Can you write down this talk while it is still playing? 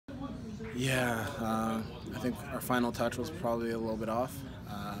Yeah, I think our final touch was probably a little bit off.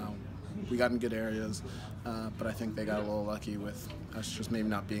 We got in good areas, but I think they got a little lucky with us just maybe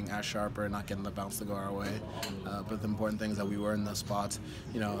not being as sharp or not getting the bounce to go our way. But the important thing is that we were in those spots.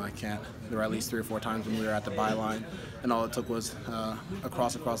 There were at least 3 or 4 times when we were at the byline, and all it took was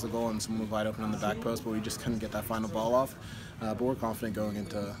across the goal, and someone was wide open on the back post, but we just couldn't get that final ball off. But we're confident going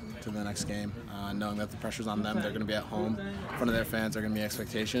into the next game, knowing that the pressure's on them. They're going to be at home in front of their fans. They're going to be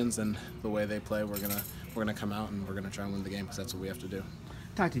expectations, and the way they play, we're gonna come out and we're gonna try and win the game because that's what we have to do.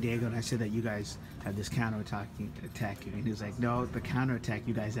 Talked to Diego and I said that you guys have this counter-attack, and he was like, no, the counter-attack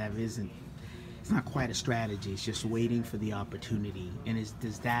you guys have it's not quite a strategy, it's just waiting for the opportunity. And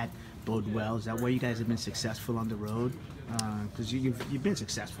does that bode well? Is that why you guys have been successful on the road? Because you've been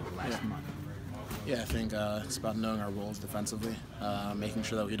successful the last month. Yeah, I think it's about knowing our roles defensively, making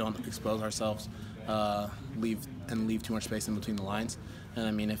sure that we don't expose ourselves, leave too much space in between the lines. And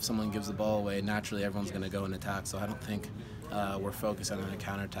I mean, if someone gives the ball away, naturally everyone's going to go and attack. So I don't think we're focused on a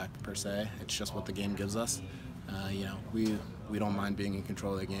counterattack per se. It's just what the game gives us. We don't mind being in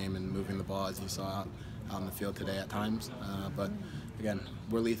control of the game and moving the ball, as you saw out on the field today at times. But again,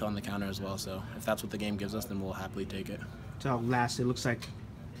 we're lethal on the counter as well. So if that's what the game gives us, then we'll happily take it. So last, it looks like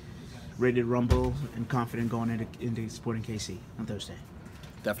ready to rumble and confident going into Sporting KC on Thursday.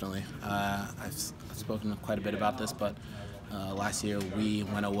 Definitely. I've spoken quite a bit about this, but last year we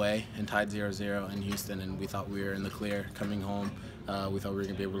went away and tied 0-0 in Houston, and we thought we were in the clear coming home. We thought we were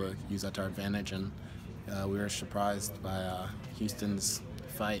going to be able to use that to our advantage, and we were surprised by Houston's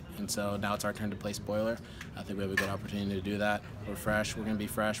fight. And so now it's our turn to play spoiler. I think we have a good opportunity to do that. We're fresh. We're going to be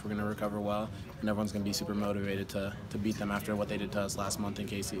fresh. We're going to recover well, and everyone's going to be super motivated to beat them after what they did to us last month in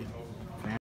KC.